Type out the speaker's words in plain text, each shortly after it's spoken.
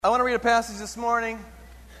I want to read a passage this morning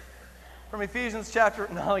from Ephesians chapter...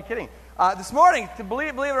 No, I'm kidding. This morning,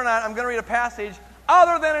 believe it or not, I'm going to read a passage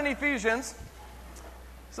other than in Ephesians.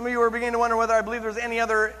 Some of you are beginning to wonder whether I believe there's any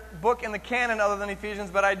other book in the canon other than Ephesians,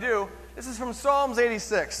 but I do. This is from Psalms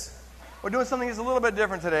 86. We're doing something that's a little bit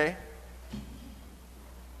different today.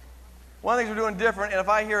 One of the things we're doing different, and if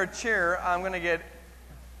I hear a cheer, I'm going to get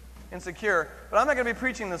insecure, but I'm not going to be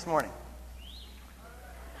preaching this morning.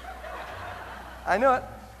 I know it.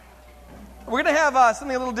 We're going to have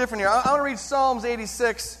something a little different here. I want to read Psalms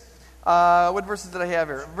 86. What verses did I have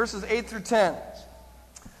here? Verses 8 through 10.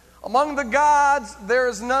 Among the gods, there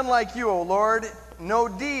is none like you, O Lord. No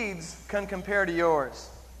deeds can compare to yours.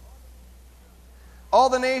 All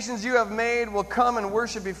the nations you have made will come and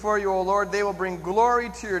worship before you, O Lord. They will bring glory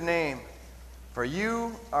to your name. For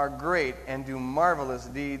you are great and do marvelous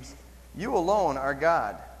deeds. You alone are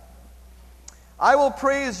God. I will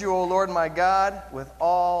praise you, O Lord my God, with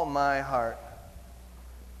all my heart.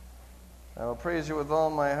 I will praise you with all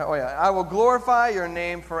my heart. I will glorify your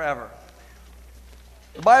name forever.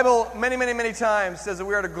 The Bible many times says that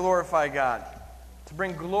we are to glorify God, to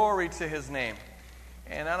bring glory to His name.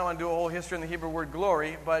 And I don't want to do a whole history on the Hebrew word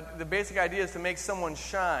glory, but the basic idea is to make someone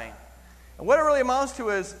shine. And what it really amounts to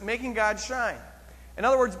is making God shine. In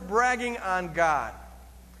other words, bragging on God.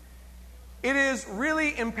 It is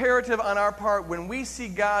really imperative on our part when we see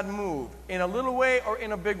God move in a little way or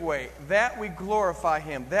in a big way that we glorify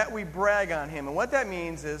Him, that we brag on Him. And what that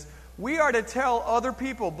means is we are to tell other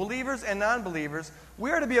people, believers and non-believers, we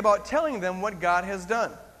are to be about telling them what God has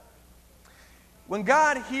done. When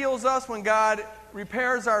God heals us, when God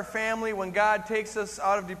repairs our family, when God takes us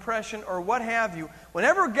out of depression or what have you,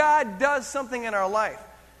 whenever God does something in our life,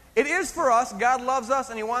 it is for us. God loves us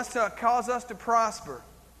and He wants to cause us to prosper.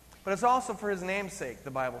 But it's also for His name's sake,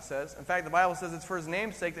 the Bible says. In fact, the Bible says it's for His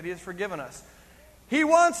name's sake that He has forgiven us. He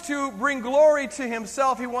wants to bring glory to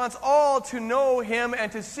Himself. He wants all to know Him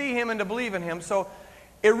and to see Him and to believe in Him. So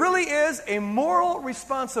it really is a moral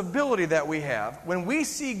responsibility that we have when we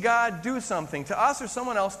see God do something to us or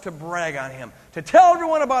someone else to brag on Him, to tell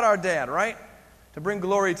everyone about our dad, right? To bring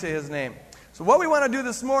glory to His name. So what we want to do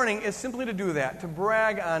this morning is simply to do that, to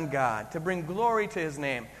brag on God, to bring glory to His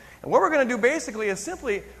name. And what we're going to do basically is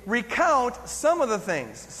simply recount some of the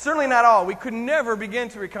things. Certainly not all. We could never begin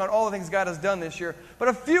to recount all the things God has done this year. But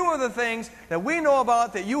a few of the things that we know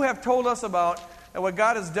about, that you have told us about, and what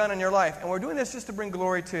God has done in your life. And we're doing this just to bring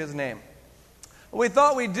glory to His name. What we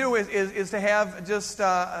thought we'd do is to have just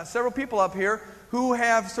several people up here who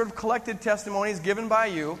have sort of collected testimonies given by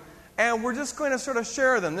you. And we're just going to sort of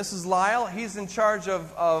share them. This is Lyle. He's in charge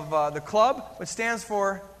of the club, which stands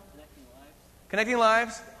for Connecting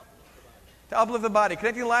Lives. To uplift the body.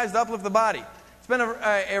 Connecting lives to uplift the body. It's been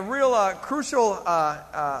a real crucial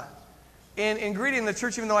ingredient in the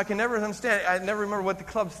church, even though I never remember what the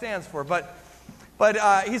club stands for. But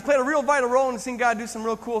he's played a real vital role in seeing God do some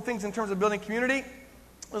real cool things in terms of building community.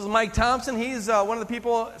 This is Mike Thompson. He's one of the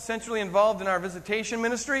people essentially involved in our visitation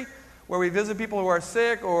ministry, where we visit people who are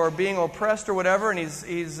sick or being oppressed or whatever, and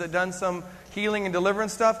he's done some healing and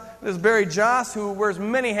deliverance stuff. There's Barry Joss, who wears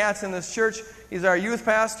many hats in this church. He's our youth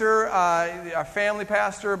pastor, our family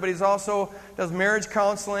pastor, but he's also does marriage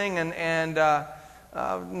counseling and a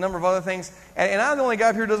number of other things. And I'm the only guy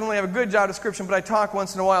up here who doesn't really have a good job description, but I talk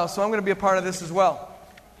once in a while, so I'm going to be a part of this as well.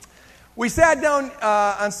 We sat down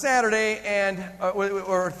on Saturday,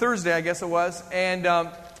 or Thursday, I guess it was, and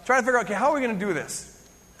tried to figure out, okay, how are we going to do this?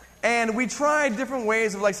 And we tried different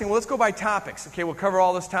ways of saying, well, let's go by topics. Okay, we'll cover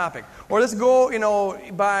all this topic. Or let's go,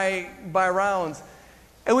 by rounds.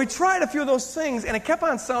 And we tried a few of those things, and it kept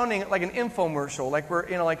on sounding like an infomercial. Like we're,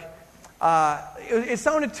 it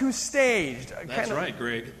sounded too staged. That's right,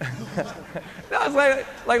 Greg. That was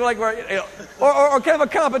like we're, or kind of a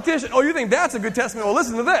competition. Oh, you think that's a good testimony? Well,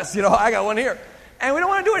 listen to this. I got one here. And we don't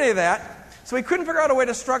want to do any of that. So we couldn't figure out a way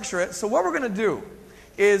to structure it. So what we're going to do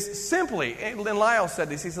is simply, and Lyle said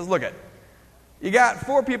this, he says, look it, you got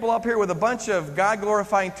 4 people up here with a bunch of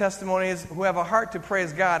God-glorifying testimonies who have a heart to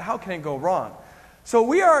praise God. How can it go wrong? So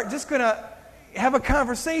we are just going to have a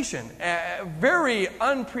conversation, a very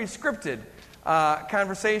unprescripted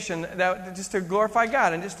conversation, that just to glorify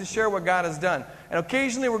God and just to share what God has done. And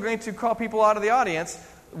occasionally we're going to call people out of the audience.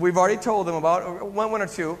 We've already told them about one or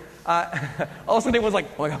two. All of a sudden it was like,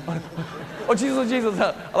 oh my God, oh Jesus.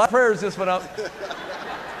 A lot of prayers just went up.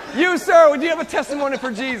 You, sir, would you have a testimony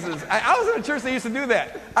for Jesus? I was in a church that used to do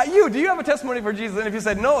that. Do you have a testimony for Jesus? And if you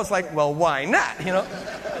said no, it's like, well, why not?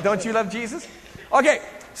 Don't you love Jesus? Okay,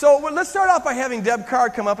 so let's start off by having Deb Carr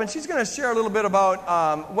come up, and she's going to share a little bit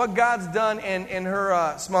about what God's done in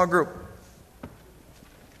her small group.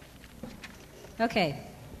 Okay,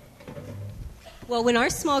 Well, when our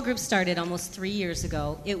small group started almost 3 years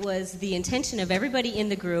ago, it was the intention of everybody in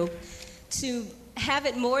the group to have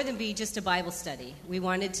it more than be just a Bible study. We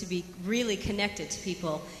wanted to be really connected to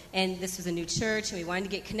people, and this was a new church, and we wanted to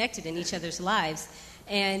get connected in each other's lives,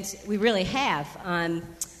 and we really have.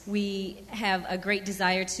 We have a great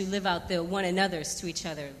desire to live out the one another's to each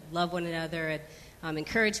other, love one another,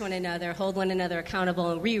 encourage one another, hold one another accountable,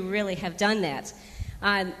 and we really have done that.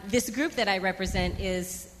 This group that I represent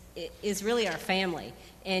is really our family,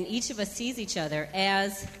 and each of us sees each other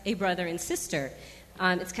as a brother and sister.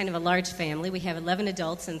 It's kind of a large family. We have 11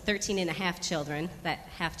 adults and 13 and a half children. That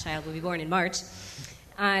half child will be born in March.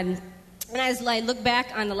 And as I look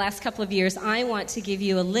back on the last couple of years, I want to give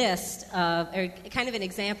you a list of, or kind of an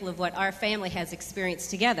example of what our family has experienced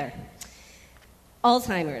together.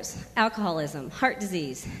 Alzheimer's, alcoholism, heart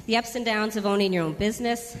disease, the ups and downs of owning your own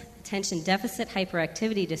business, attention deficit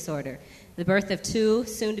hyperactivity disorder, the birth of 2,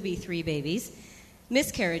 soon to be 3 babies,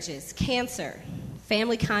 miscarriages, cancer,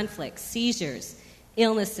 family conflicts, seizures,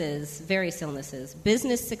 illnesses, various illnesses,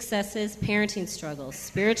 business successes, parenting struggles,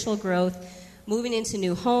 spiritual growth, moving into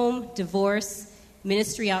new home, divorce,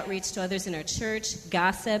 ministry outreach to others in our church,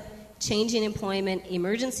 gossip, changing employment,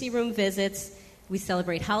 emergency room visits. We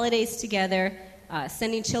celebrate holidays together,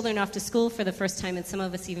 sending children off to school for the first time, and some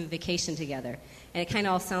of us even vacation together. And it kind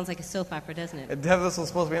of all sounds like a soap opera, doesn't it? This was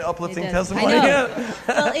supposed to be an uplifting testimony. I know.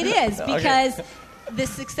 Well, it is, because the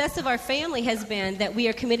success of our family has been that we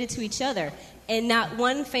are committed to each other. And not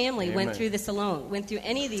one family went through this alone, went through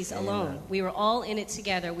any of these alone. We were all in it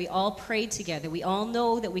together. We all prayed together. We all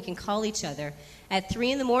know that we can call each other at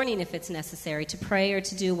 3 a.m. if it's necessary to pray or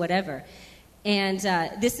to do whatever. And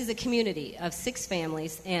this is a community of 6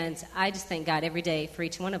 families, and I just thank God every day for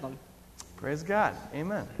each one of them. Praise God.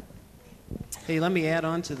 Amen. Hey, let me add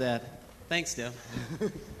on to that. Thanks, Deb.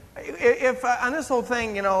 If on this whole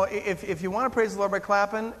thing, if you want to praise the Lord by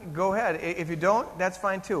clapping, go ahead. If you don't, that's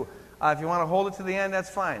fine too. If you want to hold it to the end, that's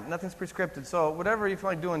fine. Nothing's prescripted. So whatever you feel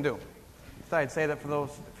like doing, do. So I'd say that for those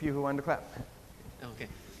few who wanted to clap. Okay.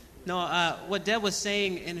 No, what Deb was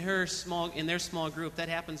saying in their small group, that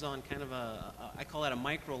happens on kind of I call that a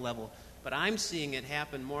micro level. But I'm seeing it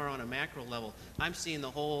happen more on a macro level. I'm seeing the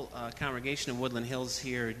whole congregation of Woodland Hills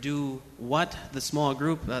here do what the small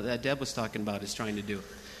group that Deb was talking about is trying to do.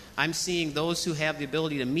 I'm seeing those who have the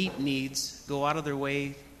ability to meet needs go out of their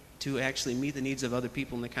way to actually meet the needs of other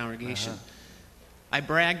people in the congregation. I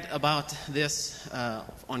bragged about this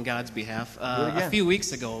on God's behalf a few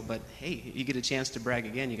weeks ago, but hey, you get a chance to brag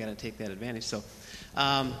again, you got to take that advantage. So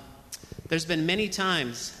there's been many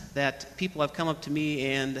times that people have come up to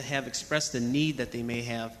me and have expressed the need that they may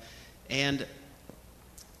have, and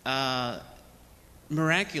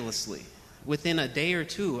miraculously, within a day or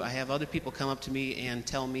two, I have other people come up to me and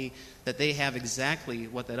tell me that they have exactly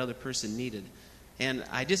what that other person needed. And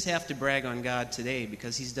I just have to brag on God today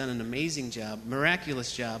because He's done an amazing job,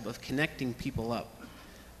 miraculous job of connecting people up.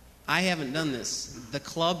 I haven't done this. The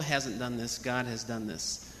club hasn't done this. God has done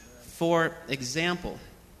this. For example,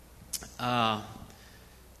 I'll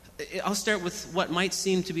start with what might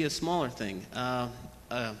seem to be a smaller thing.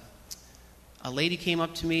 A lady came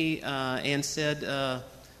up to me and said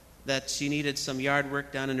that she needed some yard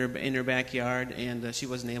work done in her backyard, and she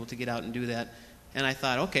wasn't able to get out and do that. And I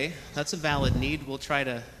thought, okay, that's a valid need. We'll try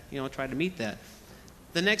to meet that.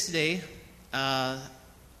 The next day, a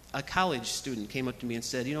college student came up to me and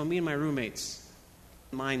said, me and my roommates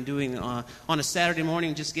mind doing on a Saturday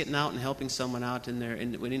morning, just getting out and helping someone out in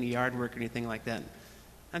any yard work or anything like that.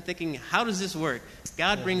 I'm thinking, how does this work?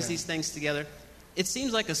 God brings these things together. It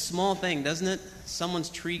seems like a small thing, doesn't it? Someone's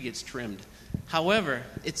tree gets trimmed. However,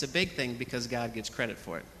 it's a big thing because God gets credit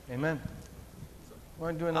for it. Amen.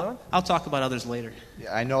 Want to do another one? I'll talk about others later.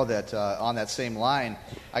 Yeah, I know that on that same line,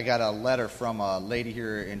 I got a letter from a lady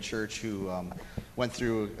here in church who went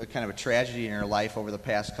through a kind of a tragedy in her life over the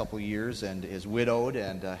past couple of years and is widowed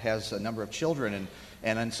and has a number of children.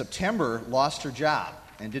 And in September, lost her job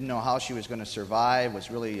and didn't know how she was going to survive, was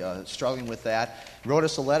really struggling with that. Wrote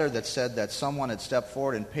us a letter that said that someone had stepped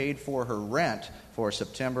forward and paid for her rent for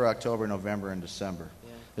September, October, November, and December.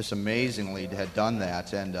 Just amazingly had done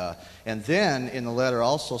that. And then in the letter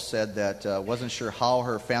also said that wasn't sure how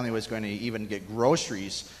her family was going to even get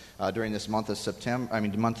groceries during this month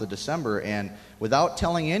of December. And without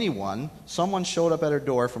telling anyone, someone showed up at her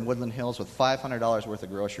door from Woodland Hills with $500 worth of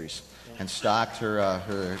groceries and stocked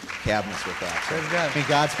her cabinets with that. So, God. I mean,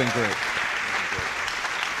 God's been great.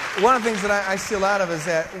 One of the things that I see a lot of is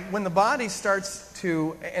that when the body starts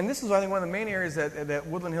to, and this is I think one of the main areas that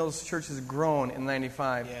Woodland Hills Church has grown in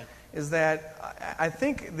 '95, is that I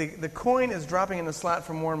think the coin is dropping in the slot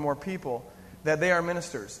for more and more people that they are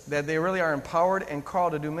ministers, that they really are empowered and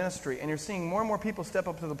called to do ministry. And you're seeing more and more people step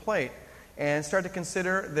up to the plate and start to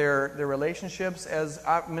consider their relationships as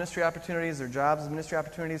ministry opportunities, their jobs as ministry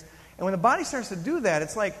opportunities. And when the body starts to do that,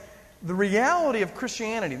 it's like the reality of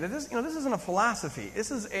Christianity. That this isn't a philosophy.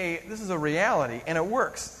 This is a reality, and it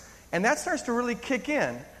works. And that starts to really kick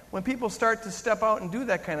in when people start to step out and do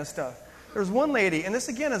that kind of stuff. There's one lady, and this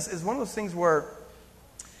again is one of those things where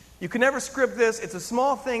you can never script this. It's a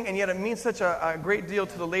small thing, and yet it means such a great deal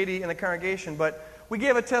to the lady in the congregation. But we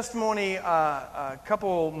gave a testimony a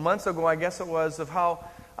couple months ago, I guess it was, of how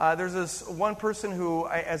there's this one person who,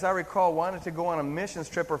 as I recall, wanted to go on a missions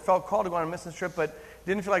trip or felt called to go on a missions trip, but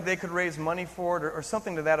didn't feel like they could raise money for it or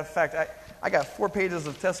something to that effect. I got 4 pages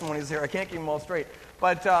of testimonies here. I can't keep them all straight.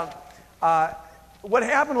 But what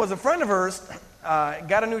happened was a friend of hers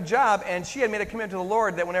got a new job, and she had made a commitment to the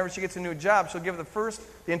Lord that whenever she gets a new job, she'll give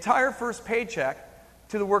the entire first paycheck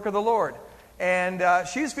to the work of the Lord. And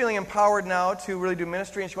she's feeling empowered now to really do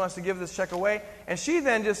ministry, and she wants to give this check away. And she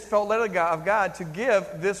then just felt led of God to give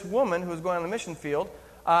this woman who was going on the mission field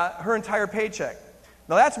her entire paycheck.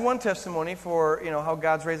 Now that's one testimony for how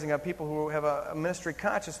God's raising up people who have a ministry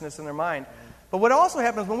consciousness in their mind. But what also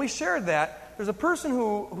happens when we shared that, there's a person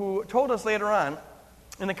who told us later on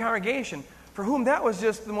in the congregation for whom that was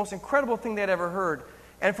just the most incredible thing they'd ever heard.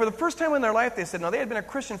 And for the first time in their life, they said, now they had been a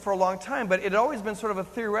Christian for a long time, but it had always been sort of a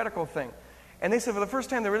theoretical thing. And they said for the first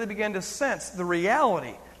time they really began to sense the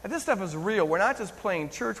reality that this stuff is real. We're not just playing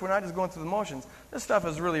church. We're not just going through the motions. This stuff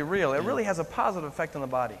is really real. It really has a positive effect on the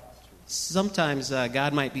body. Sometimes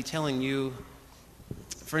God might be telling you,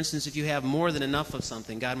 for instance, if you have more than enough of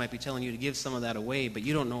something, God might be telling you to give some of that away, but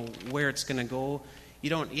you don't know where it's going to go. You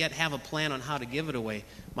don't yet have a plan on how to give it away.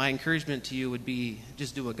 My encouragement to you would be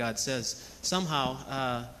just do what God says.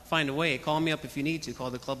 Somehow find a way. Call me up if you need to. Call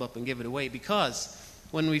the club up and give it away. Because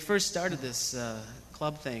when we first started this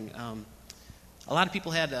club thing, a lot of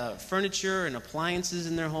people had furniture and appliances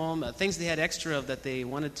in their home, things they had extra of that they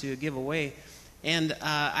wanted to give away. And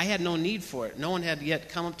I had no need for it. No one had yet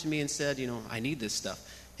come up to me and said, I need this stuff.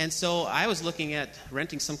 And so I was looking at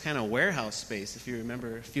renting some kind of warehouse space. If you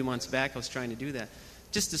remember, a few months back, I was trying to do that,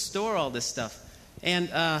 just to store all this stuff. And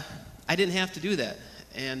I didn't have to do that.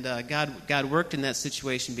 And God worked in that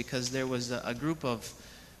situation because there was a group of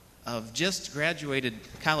just graduated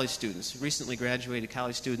college students, recently graduated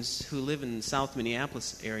college students who live in the South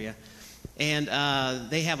Minneapolis area. And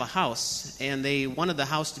they have a house, and they wanted the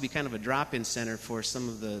house to be kind of a drop-in center for some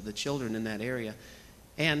of the children in that area.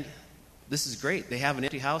 And this is great. They have an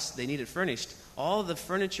empty house. They need it furnished. All the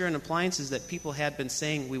furniture and appliances that people had been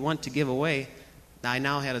saying we want to give away, I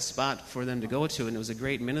now had a spot for them to go to, and it was a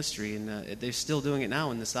great ministry. And they're still doing it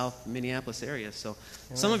now in the South Minneapolis area. So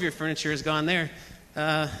some of your furniture has gone there.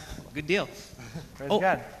 Good deal. Praise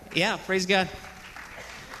God. Yeah, praise God.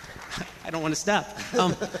 I don't want to stop.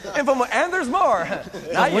 And there's more.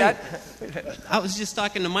 Not yet. I was just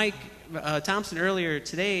talking to Mike Thompson earlier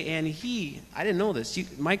today, and I didn't know this.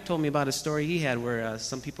 Mike told me about a story he had where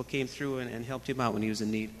some people came through and helped him out when he was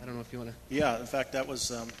in need. I don't know if you want to... Yeah, in fact, that was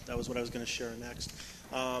what I was going to share next.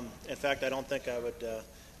 In fact, I don't think I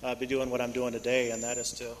would be doing what I'm doing today, and that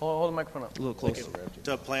is to... Hold the microphone up. A little closer.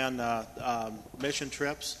 To plan mission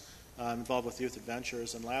trips. I'm involved with Youth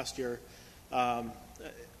Adventures, and last year...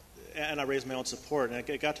 and I raised my own support. And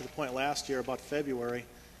it got to the point last year, about February,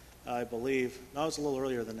 I believe. No, it was a little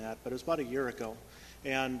earlier than that, but it was about a year ago.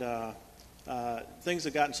 And things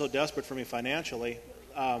had gotten so desperate for me financially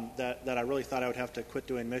that I really thought I would have to quit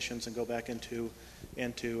doing missions and go back into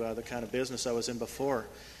the kind of business I was in before.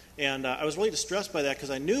 And I was really distressed by that because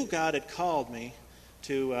I knew God had called me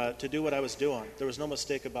to do what I was doing. There was no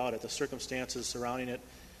mistake about it. The circumstances surrounding it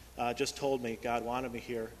just told me God wanted me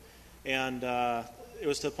here. And it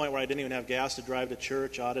was to the point where I didn't even have gas to drive to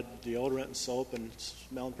church, out of deodorant and soap and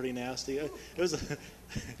smelling pretty nasty. It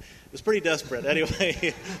was pretty desperate.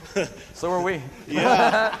 Anyway. So were we.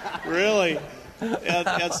 Yeah, really.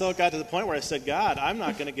 And so it got to the point where I said, God, I'm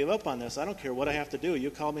not going to give up on this. I don't care what I have to do. You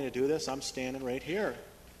called me to do this. I'm standing right here.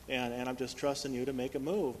 And I'm just trusting you to make a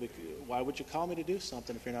move. Why would you call me to do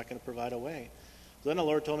something if you're not going to provide a way? So then the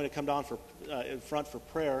Lord told me to come down in front for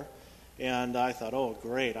prayer. And I thought, oh,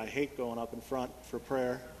 great. I hate going up in front for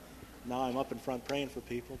prayer. Now I'm up in front praying for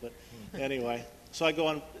people. But anyway, so I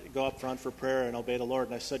go up front for prayer and obey the Lord.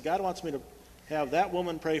 And I said, God wants me to have that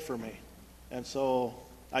woman pray for me. And so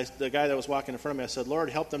the guy that was walking in front of me, I said, Lord,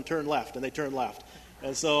 help them turn left. And they turned left.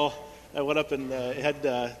 And so I went up and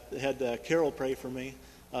had Carol pray for me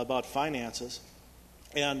about finances.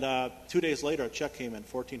 And 2 days later, a check came in,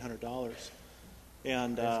 $1,400.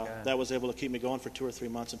 And that was able to keep me going for 2 or 3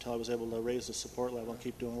 months until I was able to raise the support level and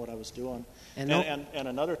keep doing what I was doing. And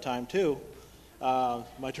another time, too,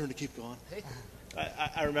 my turn to keep going.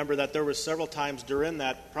 I remember that there were several times during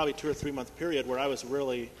that probably 2 or 3 month period where I was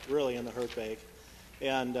really, really in the hurt bag.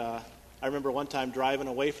 And I remember one time driving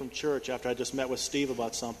away from church after I just met with Steve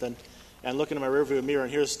about something and looking in my rearview mirror,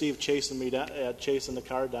 and here's Steve chasing me down, chasing the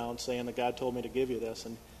car down, saying that God told me to give you this,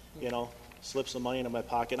 and, slipped some money into my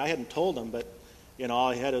pocket. And I hadn't told him, but, all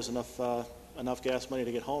I had was enough gas money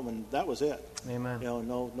to get home, and that was it. Amen.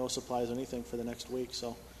 No supplies or anything for the next week.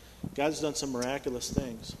 So God's done some miraculous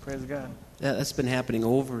things. Praise God. That's been happening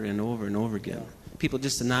over and over and over again. People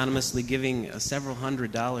just anonymously giving several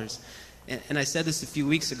 $100s. And I said this a few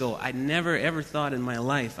weeks ago. I never, ever thought in my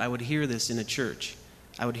life I would hear this in a church.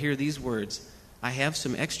 I would hear these words: I have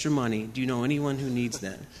some extra money. Do you know anyone who needs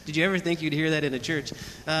that? Did you ever think you'd hear that in a church?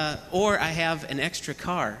 Or I have an extra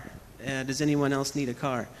car. Does anyone else need a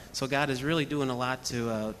car? So God is really doing a lot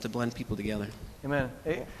to blend people together. Amen.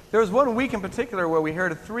 There was one week in particular where we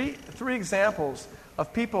heard three examples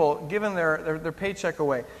of people giving their paycheck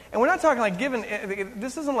away. And we're not talking like giving,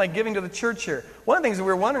 this isn't like giving to the church here. One of the things that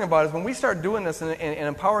we're wondering about is when we start doing this and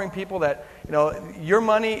empowering people that, your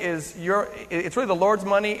money it's really the Lord's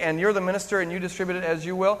money and you're the minister and you distribute it as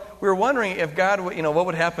you will. We were wondering if God, what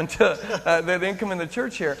would happen to the income in the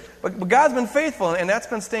church here. But God's been faithful and that's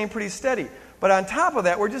been staying pretty steady. But on top of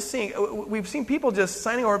that, we've seen people just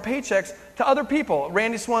signing over paychecks to other people.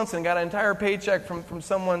 Randy Swanson got an entire paycheck from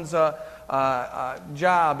someone's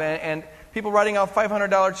job, and people writing out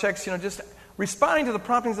 $500 checks, just responding to the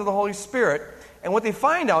promptings of the Holy Spirit. And what they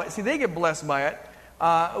find out, they get blessed by it.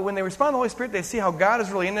 When they respond to the Holy Spirit, they see how God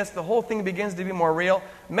is really in this. The whole thing begins to be more real.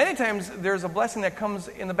 Many times, there's a blessing that comes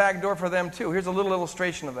in the back door for them, too. Here's a little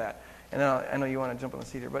illustration of that. And I know you want to jump on the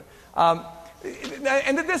seat here, but...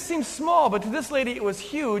 and this seems small, but to this lady it was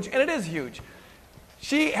huge, and it is huge.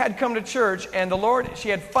 She had come to church, and she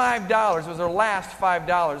had $5. It was her last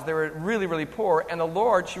 $5. They were really, really poor, and the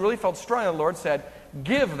Lord, she really felt strong, and the Lord said,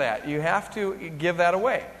 give that. You have to give that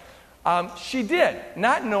away. She did,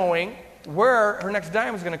 not knowing where her next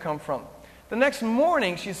dime was going to come from. The next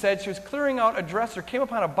morning, she said, she was clearing out a dresser, came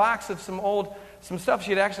upon a box of some stuff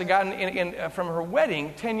she had actually gotten from her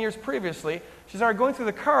wedding 10 years previously. She started going through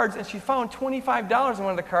the cards, and she found $25 in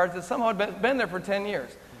one of the cards that somehow had been there for 10 years.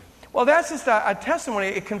 Well, that's just a testimony.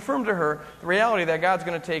 It confirmed to her the reality that God's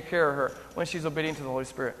going to take care of her when she's obedient to the Holy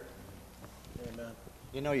Spirit. Amen.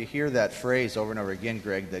 You hear that phrase over and over again,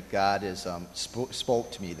 Greg, that God is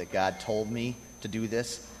spoke to me, that God told me to do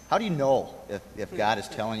this. How do you know if God is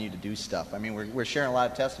telling you to do stuff? I mean, we're sharing a lot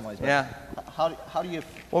of testimonies, but yeah. How do you?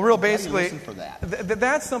 Well, real basically, listen for that?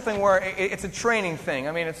 That's something where it's a training thing.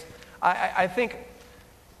 I mean, I think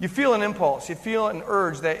you feel an impulse, you feel an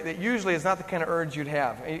urge that usually is not the kind of urge you'd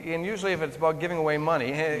have. And usually, if it's about giving away money,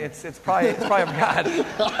 it's probably of God.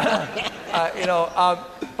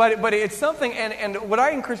 But it's something. And what I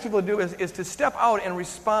encourage people to do is to step out and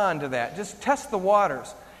respond to that. Just test the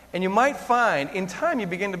waters. And you might find, in time, you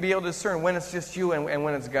begin to be able to discern when it's just you and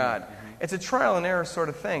when it's God. Mm-hmm. It's a trial and error sort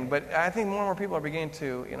of thing, but I think more and more people are beginning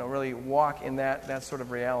to, really walk in that sort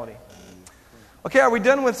of reality. Okay, are we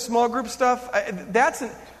done with small group stuff?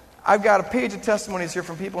 I've got a page of testimonies here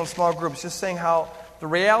from people in small groups just saying how the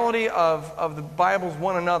reality of the Bible's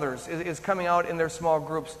one another's is coming out in their small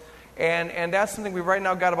groups. And that's something we've right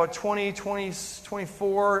now got about 24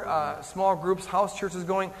 small groups, house churches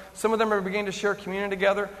going. Some of them are beginning to share communion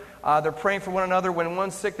together. They're praying for one another. When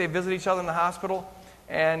one's sick, they visit each other in the hospital.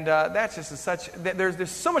 And that's just there's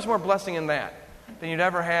so much more blessing in that than you'd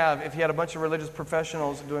ever have if you had a bunch of religious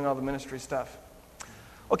professionals doing all the ministry stuff.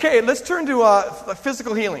 Okay, let's turn to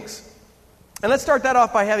physical healings. And let's start that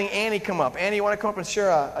off by having Annie come up. Annie, you want to come up and share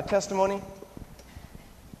a testimony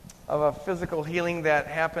of a physical healing that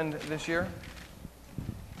happened this year?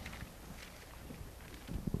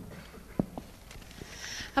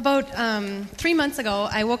 About 3 months ago,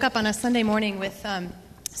 I woke up on a Sunday morning with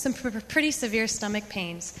some pretty severe stomach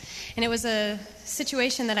pains. And it was a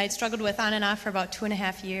situation that I'd struggled with on and off for about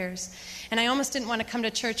 2.5 years. And I almost didn't want to come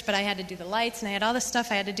to church, but I had to do the lights, and I had all the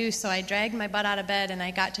stuff I had to do, so I dragged my butt out of bed, and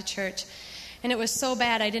I got to church. And it was so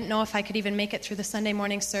bad, I didn't know if I could even make it through the Sunday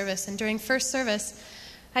morning service. And during first service,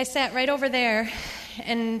 I sat right over there,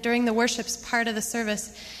 and during the worship's part of the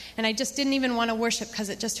service, and I just didn't even want to worship because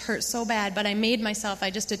it just hurt so bad, but I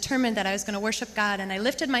just determined that I was going to worship God, and I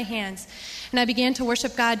lifted my hands, and I began to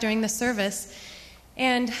worship God during the service,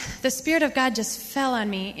 and the Spirit of God just fell on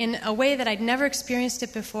me in a way that I'd never experienced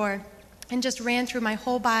it before. and just ran through my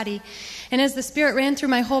whole body. And as the Spirit ran through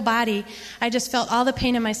my whole body, I just felt all the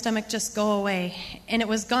pain in my stomach just go away. And it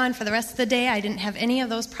was gone for the rest of the day. I didn't have any of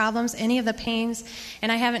those problems, any of the pains,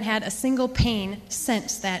 and I haven't had a single pain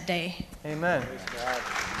since that day. Amen.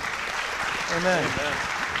 Amen.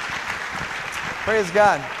 Praise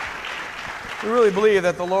God. We really believe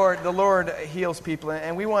that the Lord heals people,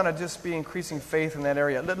 and we want to just be increasing faith in that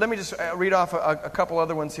area. Let me just read off a couple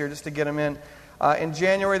other ones here just to get them in. In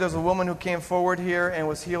January, there was a woman who came forward here and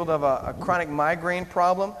was healed of a chronic migraine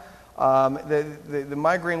problem. The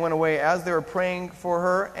migraine went away as they were praying for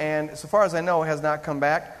her, and so far as I know, has not come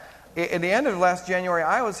back. At the end of last January,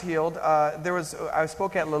 I was healed. I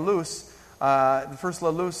spoke at La Luz, the first La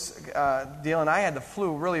Luz deal, and I had the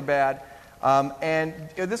flu really bad. And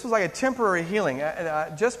this was like a temporary healing.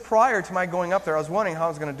 Just prior to my going up there, I was wondering how I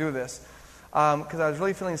was going to do this, because I was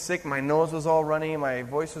really feeling sick. My nose was all runny, my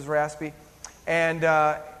voice was raspy. And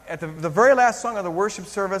at the very last song of the worship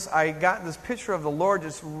service, I got this picture of the Lord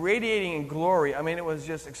just radiating in glory. I mean, it was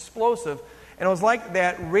just explosive. And it was like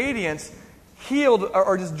that radiance healed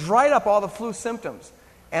or just dried up all the flu symptoms.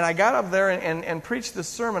 And I got up there and preached this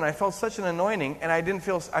sermon. I felt such an anointing, and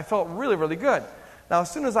I felt really, really good. Now, as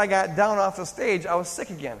soon as I got down off the stage, I was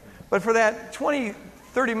sick again. But for that 20,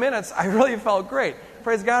 30 minutes, I really felt great.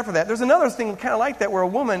 Praise God for that. There's another thing kind of like that where a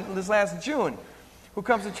woman this last June who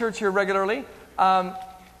comes to church here regularly,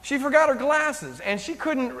 she forgot her glasses, and she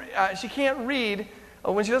can't read.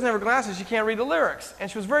 When she doesn't have her glasses, she can't read the lyrics. And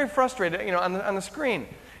she was very frustrated, on the screen.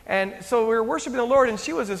 And so we were worshiping the Lord, and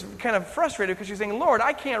she was just kind of frustrated because she was saying, Lord,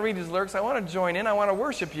 I can't read these lyrics. I want to join in. I want to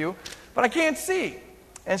worship you, but I can't see.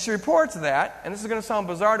 And she reports that, and this is going to sound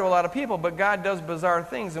bizarre to a lot of people, but God does bizarre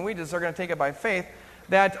things, and we just are going to take it by faith,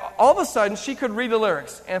 that all of a sudden she could read the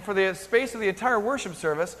lyrics. And for the space of the entire worship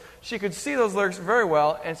service, she could see those lyrics very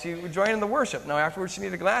well, and she would join in the worship. Now, afterwards, she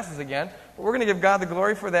needed glasses again, but we're going to give God the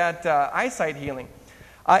glory for that eyesight healing.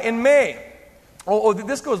 In May,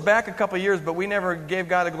 this goes back a couple of years, but we never gave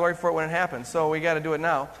God the glory for it when it happened, so we got to do it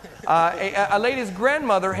now. A lady's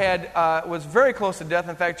grandmother was very close to death.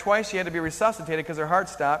 In fact, twice she had to be resuscitated because her heart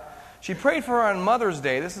stopped. She prayed for her on Mother's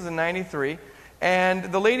Day. This is in '93. And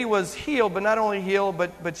the lady was healed, but not only healed,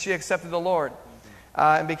 but she accepted the Lord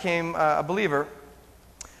and became a believer.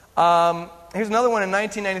 Here's another one in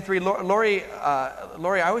 1993. Lori,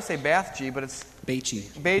 I always say Bathji, but it's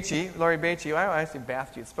Bachi. Lori Bachi. I say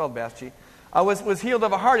Bathji. It's spelled Bathji. Was healed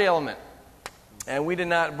of a heart ailment. And we did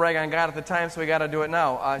not brag on God at the time, so we got to do it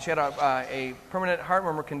now. She had a permanent heart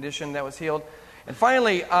murmur condition that was healed. And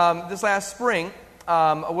finally, this last spring,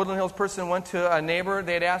 a Woodland Hills person went to a neighbor.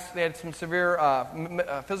 They had some severe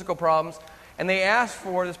physical problems, and they asked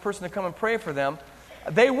for this person to come and pray for them.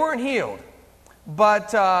 They weren't healed,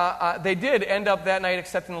 but they did end up that night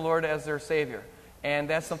accepting the Lord as their Savior. And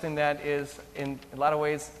that's something that is, in a lot of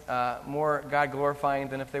ways, more God-glorifying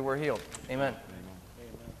than if they were healed. Amen.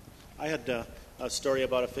 I had a story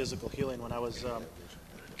about a physical healing when I was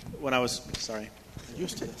sorry, I'm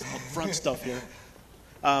used to this up front stuff here.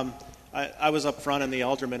 I was up front in the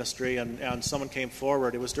altar ministry, and someone came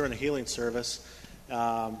forward. It was during a healing service,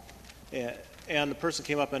 and the person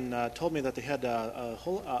came up and told me that they had a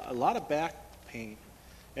lot of back pain.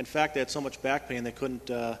 In fact, they had so much back pain they couldn't.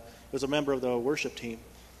 He was a member of the worship team,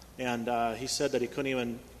 and he said that he couldn't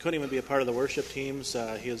even be a part of the worship teams.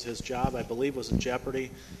 His job, I believe, was in jeopardy,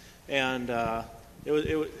 and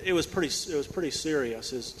it was pretty serious.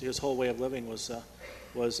 His whole way of living was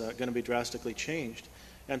going to be drastically changed.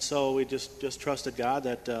 And so we just trusted God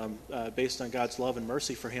that based on God's love and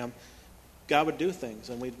mercy for him, God would do things,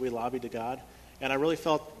 and we lobbied to God. And I really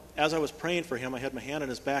felt, as I was praying for him, I had my hand on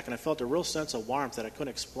his back, and I felt a real sense of warmth that I couldn't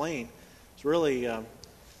explain. It's really,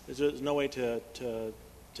 there's no way to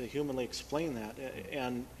humanly explain that.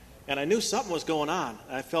 And I knew something was going on.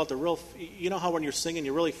 I felt a real, how when you're singing,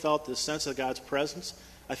 you really felt the sense of God's presence?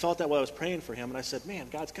 I felt that while I was praying for him, and I said, man,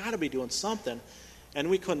 God's got to be doing something. And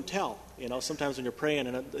we couldn't tell. Sometimes when you're praying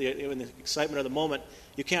and in the excitement of the moment,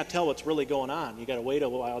 you can't tell what's really going on. You got to wait a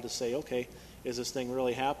while to say, okay, is this thing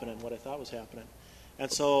really happening? What I thought was happening. And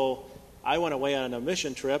so I went away on a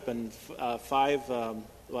mission trip, and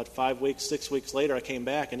 6 weeks later, I came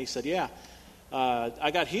back, and he said, yeah,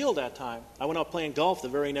 I got healed that time. I went out playing golf the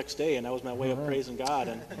very next day, and that was my way of praising God.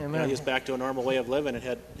 And he was back to a normal way of living, and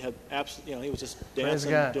had absolutely, he was just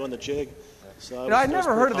dancing, doing the jig. So I'd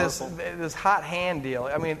never heard of this hot hand deal.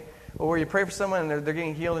 I mean, where you pray for someone and they're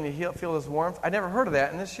getting healed and you feel this warmth. I'd never heard of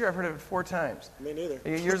that, and this year I've heard of it 4 times. Me neither.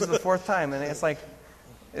 Yours is the 4th time, and it's like,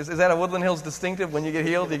 is that a Woodland Hills distinctive? When you get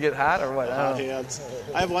healed, you get hot, or what? I don't know. Yeah,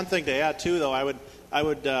 I have one thing to add too, though. I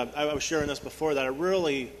was sharing this before, that I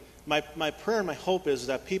really, my prayer and my hope is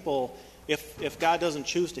that people if God doesn't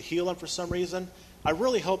choose to heal them for some reason, I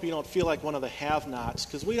really hope you don't feel like one of the have-nots,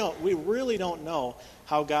 because we really don't know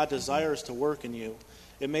how God desires to work in you.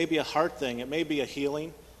 It may be a heart thing. It may be a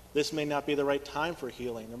healing. This may not be the right time for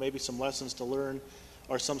healing. There may be some lessons to learn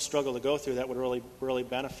or some struggle to go through that would really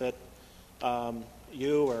benefit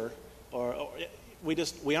you or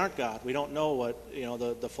we aren't God. We don't know what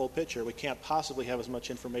the full picture. We can't possibly have as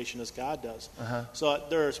much information as God does. So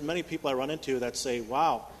there's many people I run into that say,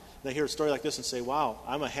 "Wow." They hear a story like this and say, "Wow,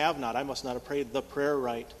 I'm a have-not. I must not have prayed the prayer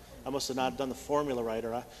right. I must have not done the formula right,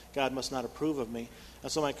 or God must not approve of me."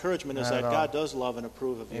 And so my encouragement is that God does love and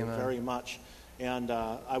approve of you very much. And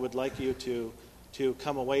I would like you to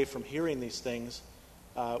come away from hearing these things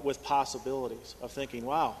with possibilities of thinking,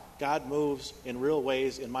 "Wow, God moves in real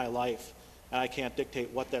ways in my life, and I can't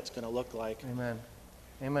dictate what that's going to look like." Amen.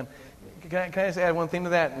 Amen. Can I just add one thing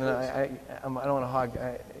to that? And I don't want to hog.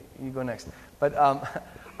 You go next. But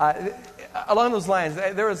along those lines,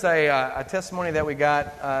 there was a testimony that we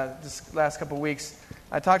got this last couple of weeks.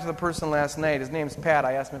 I talked to the person last night. His name's Pat.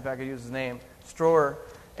 I asked him if I could use his name, Stroher.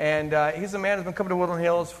 And he's a man who's been coming to Woodland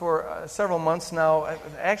Hills for several months now.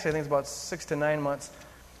 Actually, I think it's about 6 to 9 months.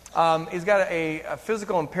 He's got a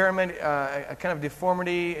physical impairment, a kind of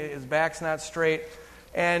deformity. His back's not straight.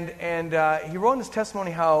 And he wrote in his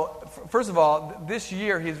testimony how, first of all, this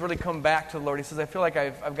year he's really come back to the Lord. He says, "I feel like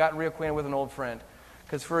I've gotten reacquainted with an old friend."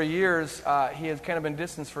 Because for years he has kind of been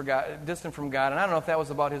distant from God. And I don't know if that was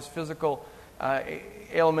about his physical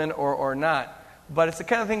ailment or not. But it's the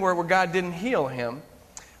kind of thing where God didn't heal him.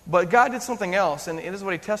 But God did something else, and this is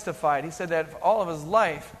what he testified. He said that for all of his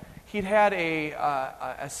life, he'd had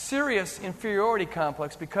a serious inferiority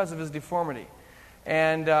complex because of his deformity.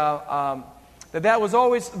 And that was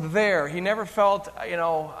always there. He never felt,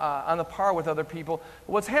 on the par with other people.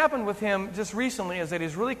 What's happened with him just recently is that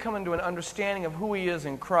he's really come into an understanding of who he is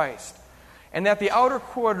in Christ. And that the outer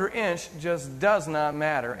quarter inch just does not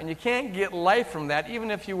matter. And you can't get life from that, even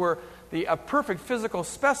if you were a perfect physical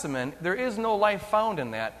specimen. There is no life found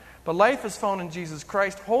in that. But life is found in Jesus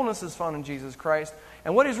Christ. Wholeness is found in Jesus Christ.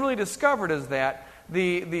 And what he's really discovered is that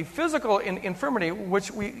the physical infirmity,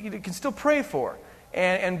 which we can still pray for,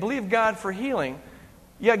 and believe God for healing,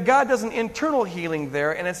 yet God does an internal healing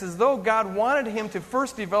there, and it's as though God wanted him to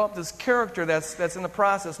first develop this character that's in the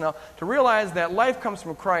process now, to realize that life comes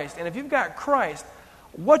from Christ. And if you've got Christ,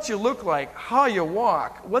 what you look like, how you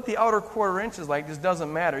walk, what the outer quarter inch is like just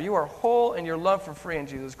doesn't matter. You are whole and you're loved for free in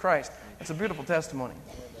Jesus Christ. It's a beautiful testimony.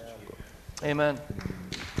 Amen.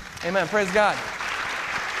 Amen. Praise God.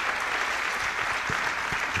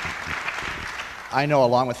 I know,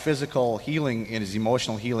 along with physical healing and his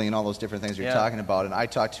emotional healing and all those different things you're talking about, and I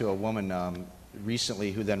talked to a woman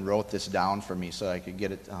recently who then wrote this down for me so I could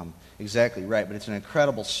get it exactly right, but it's an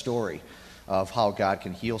incredible story of how God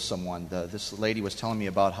can heal someone. This lady was telling me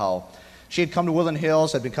about how she had come to Woodland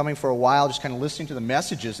Hills, had been coming for a while, just kind of listening to the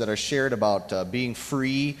messages that are shared about being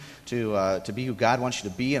free to be who God wants you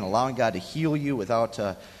to be and allowing God to heal you without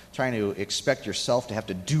trying to expect yourself to have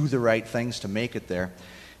to do the right things to make it there.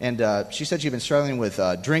 And she said she'd been struggling with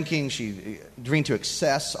drinking. She drank to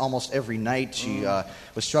excess almost every night. She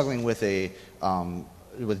was struggling with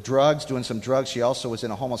with drugs, doing some drugs. She also was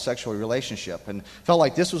in a homosexual relationship and felt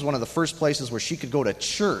like this was one of the first places where she could go to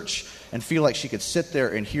church and feel like she could sit there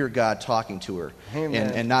and hear God talking to her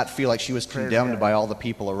and not feel like she was condemned by all the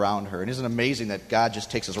people around her. And isn't it amazing that God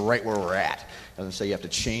just takes us right where we're at? Doesn't say you have to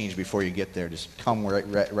change before you get there. Just come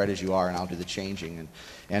right as you are and I'll do the changing.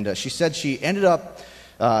 And she said she ended up,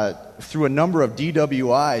 through a number of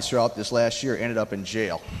DWIs throughout this last year, ended up in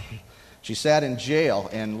jail. She sat in jail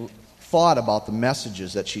and thought about the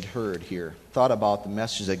messages that she'd heard here, thought about the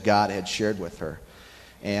messages that God had shared with her,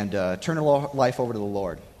 and turned her life over to the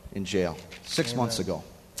Lord in jail 6 months ago.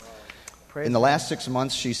 In the last 6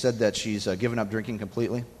 months, she said that she's given up drinking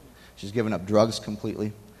completely. She's given up drugs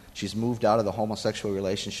completely. She's moved out of the homosexual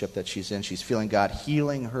relationship that she's in. She's feeling God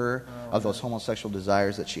healing her of those homosexual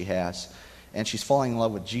desires that she has. And she's falling in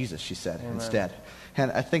love with Jesus, she said, instead.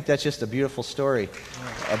 And I think that's just a beautiful story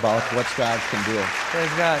about what God can do. Praise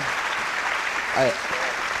God.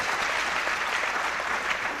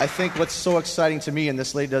 I think what's so exciting to me, and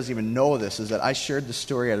this lady doesn't even know this, is that I shared the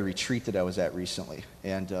story at a retreat that I was at recently.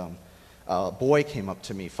 And a boy came up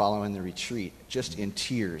to me following the retreat, just in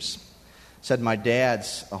tears. Said, "My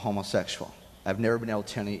dad's a homosexual. I've never been able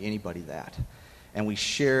to tell anybody that." And we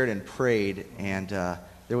shared and prayed, and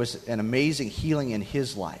there was an amazing healing in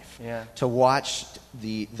his life to watch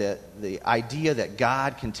the idea that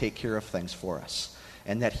God can take care of things for us.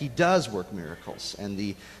 and that He does work miracles. And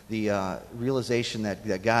the realization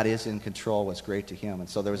that God is in control was great to him. And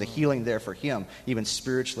so there was a healing there for him, even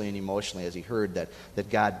spiritually and emotionally, as he heard that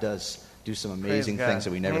God does do some amazing things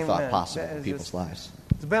that we never thought possible in people's lives.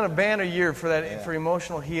 It's been a banner year for that, for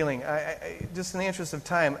emotional healing. I just in the interest of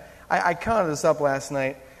time, I counted this up last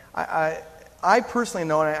night. I personally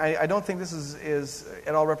know, and I don't think this is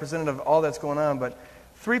at all representative of all that's going on, but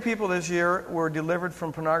 3 people this year were delivered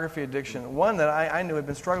from pornography addiction. One that I knew had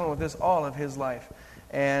been struggling with this all of his life,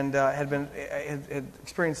 and had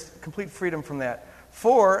experienced complete freedom from that.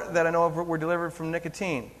 4 that I know of were delivered from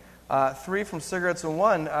nicotine. 3 from cigarettes, and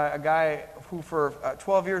 1, a guy who for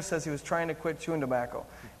 12 years says he was trying to quit chewing tobacco,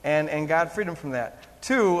 and God freed him from that.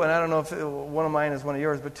 2, and I don't know if one of mine is one of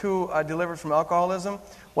yours, but 2 delivered from alcoholism.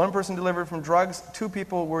 1 person delivered from drugs. 2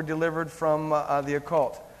 people were delivered from the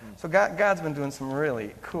occult. So God's been doing some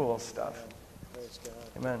really cool stuff. Praise God.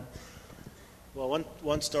 Amen. Well,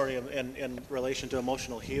 one story in relation to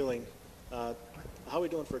emotional healing. How are we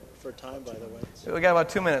doing for time, by the way? We got about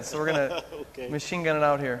 2 minutes, so we're going to okay. machine gun it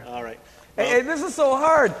out here. All right. Hey, this is so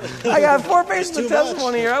hard. I got 4 pages of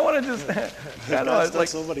testimony here. I want to just... I know, it's like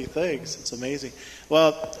so many things. It's amazing.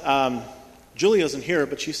 Well, Julie isn't here,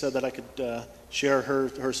 but she said that I could share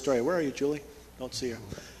her story. Where are you, Julie? Don't see her.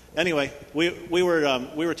 Anyway, we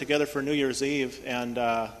were together for New Year's Eve, and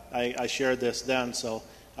I shared this then, so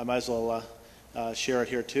I might as well share it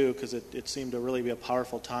here too, because it seemed to really be a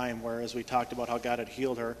powerful time where, as we talked about how God had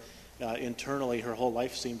healed her internally, her whole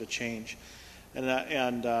life seemed to change.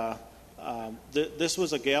 This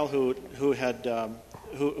was a gal who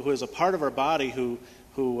is a part of our body who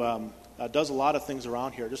does a lot of things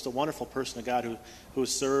around here. Just a wonderful person of God who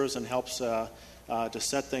serves and helps to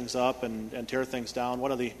set things up and tear things down.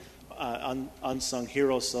 One of the unsung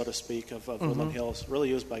heroes, so to speak, of Woodland Hills, really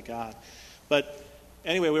used by God. But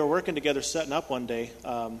anyway, we were working together setting up one day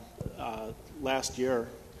last year,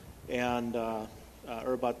 and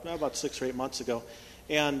or about 6 or 8 months ago,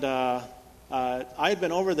 and I had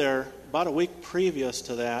been over there about a week previous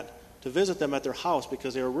to that to visit them at their house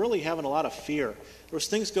because they were really having a lot of fear. There was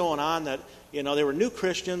things going on that, they were new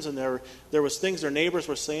Christians, and there was things their neighbors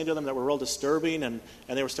were saying to them that were real disturbing, and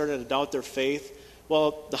they were starting to doubt their faith.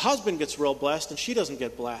 Well, the husband gets real blessed, and she doesn't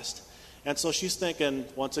get blessed. And so she's thinking,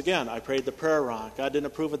 once again, I prayed the prayer wrong. God didn't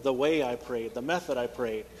approve of the way I prayed, the method I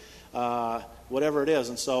prayed, whatever it is.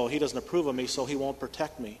 And so he doesn't approve of me, so he won't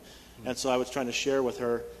protect me. And so I was trying to share with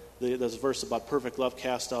her this verse about perfect love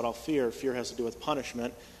casts out all fear. Fear has to do with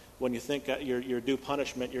punishment. When you think you're due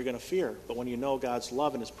punishment, you're going to fear. But when you know God's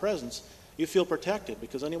love and his presence, you feel protected,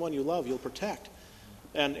 because anyone you love, you'll protect.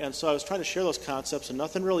 And so I was trying to share those concepts, and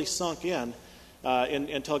nothing really sunk in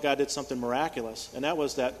until God did something miraculous. And that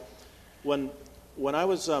was that when I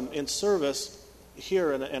was in service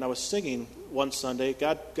here and I was singing one Sunday,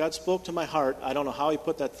 God spoke to my heart. I don't know how he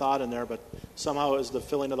put that thought in there, but somehow it was the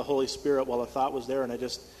filling of the Holy Spirit while the thought was there, and I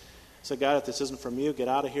just said, God, if this isn't from you, get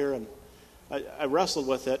out of here. And I wrestled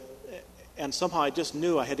with it, and somehow I just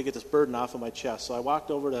knew I had to get this burden off of my chest. So I walked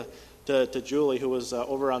over to Julie, who was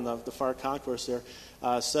over on the far concourse there,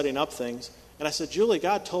 setting up things. And I said, Julie,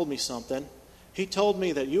 God told me something. He told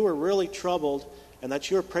me that you were really troubled and that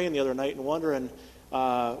you were praying the other night and wondering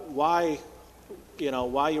why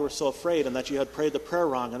you were so afraid, and that you had prayed the prayer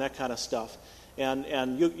wrong and that kind of stuff. And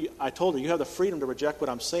I told her, you have the freedom to reject what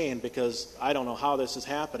I'm saying, because I don't know how this is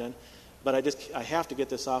happening, but I have to get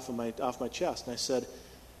this off my chest. And I said,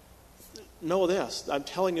 know this, I'm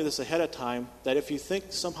telling you this ahead of time, that if you think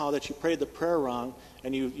somehow that you prayed the prayer wrong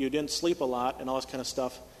and you didn't sleep a lot and all this kind of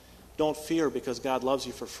stuff, don't fear, because God loves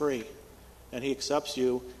you for free. And he accepts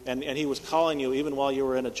you, and he was calling you even while you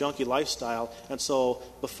were in a junkie lifestyle. And so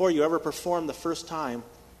before you ever performed the first time,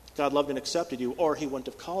 God loved and accepted you, or he wouldn't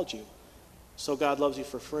have called you. So God loves you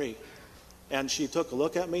for free. And she took a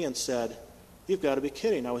look at me and said, you've got to be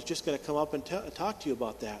kidding. I was just going to come up and talk to you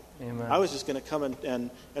about that. Amen. I was just going to come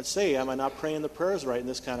and say, am I not praying the prayers right, and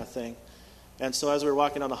this kind of thing. And so as we were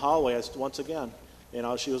walking down the hallway, once again,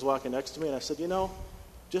 she was walking next to me, and I said,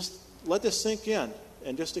 just let this sink in.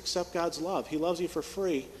 And just accept God's love. He loves you for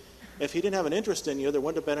free. If he didn't have an interest in you, there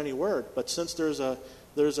wouldn't have been any word. But since there's a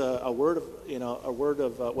word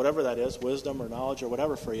of whatever that is, wisdom or knowledge or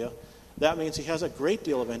whatever for you, that means he has a great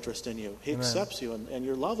deal of interest in you. He accepts you, and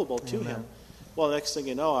you're lovable to him. Well, the next thing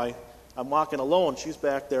you know, I'm walking alone. She's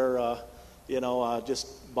back there,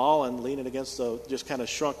 just bawling, leaning against just kind of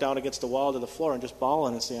shrunk down against the wall to the floor and just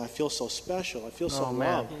bawling and saying, I feel so special. I feel so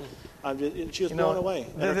loved. And she was blown away.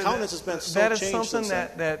 And her countenance has been so changed. That is something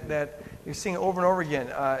that you're seeing over and over again.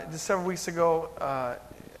 Just several weeks ago,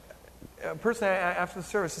 a person after the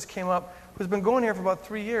service just came up who's been going here for about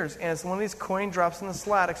 3 years, and it's one of these coin drops in the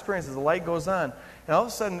slot experiences. The light goes on, and all of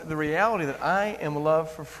a sudden, the reality that I am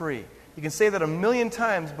loved for free. You can say that 1,000,000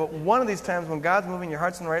 times, but one of these times when God's moving, your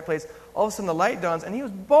heart's in the right place, all of a sudden the light dawns, and he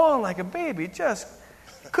was bawling like a baby. Just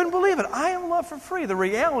couldn't believe it. I am loved for free. The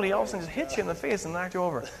reality all of a sudden just hits you in the face and knocks you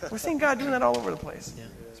over. We're seeing God doing that all over the place. Yeah.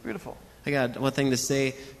 It's beautiful. I got one thing to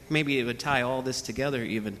say. Maybe it would tie all this together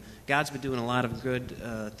even. God's been doing a lot of good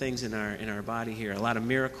things in our body here, a lot of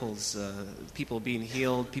miracles, people being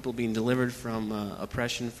healed, people being delivered from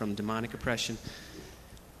oppression, from demonic oppression.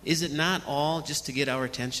 Is it not all just to get our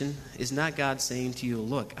attention? Is not God saying to you,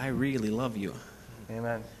 look, I really love you?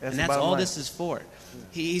 Amen. And that's all this is for.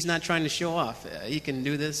 He's not trying to show off. He can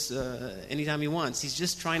do this anytime he wants. He's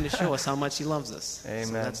just trying to show us how much he loves us. Amen.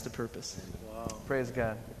 So that's the purpose. Wow. Praise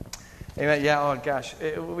God. Amen. Yeah, oh gosh,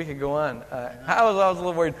 we could go on. I was a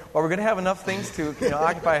little worried. Well, we're going to have enough things to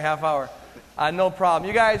occupy a half hour. No problem.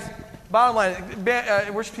 You guys, bottom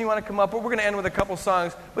line, worship team want to come up, but we're going to end with a couple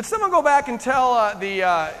songs. But someone go back and tell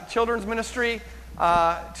the children's ministry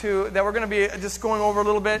that we're going to be just going over a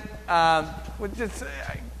little bit with just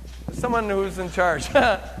someone who's in charge. Who's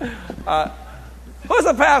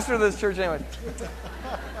the pastor of this church anyway?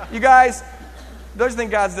 You guys, don't you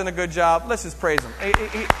think God's done a good job? Let's just praise him.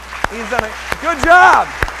 He's done a good job.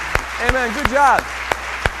 Amen. Good job.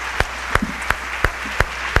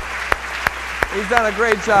 He's done a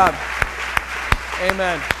great job.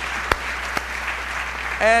 Amen.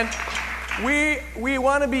 And we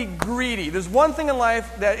want to be greedy. There's one thing in life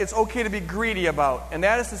that it's okay to be greedy about, and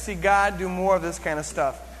that is to see God do more of this kind of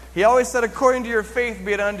stuff. He always said, according to your faith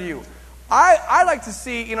be it unto you. I like to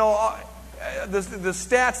see, the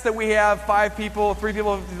stats that we have, 5 people, 3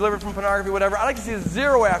 people delivered from pornography, whatever. I like to see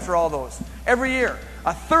 0 after all those. Every year.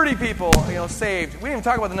 30 people, saved. We didn't even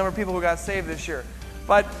talk about the number of people who got saved this year.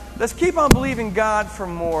 But let's keep on believing God for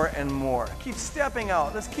more and more. Keep stepping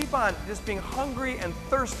out. Let's keep on just being hungry and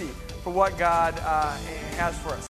thirsty for what God has for us.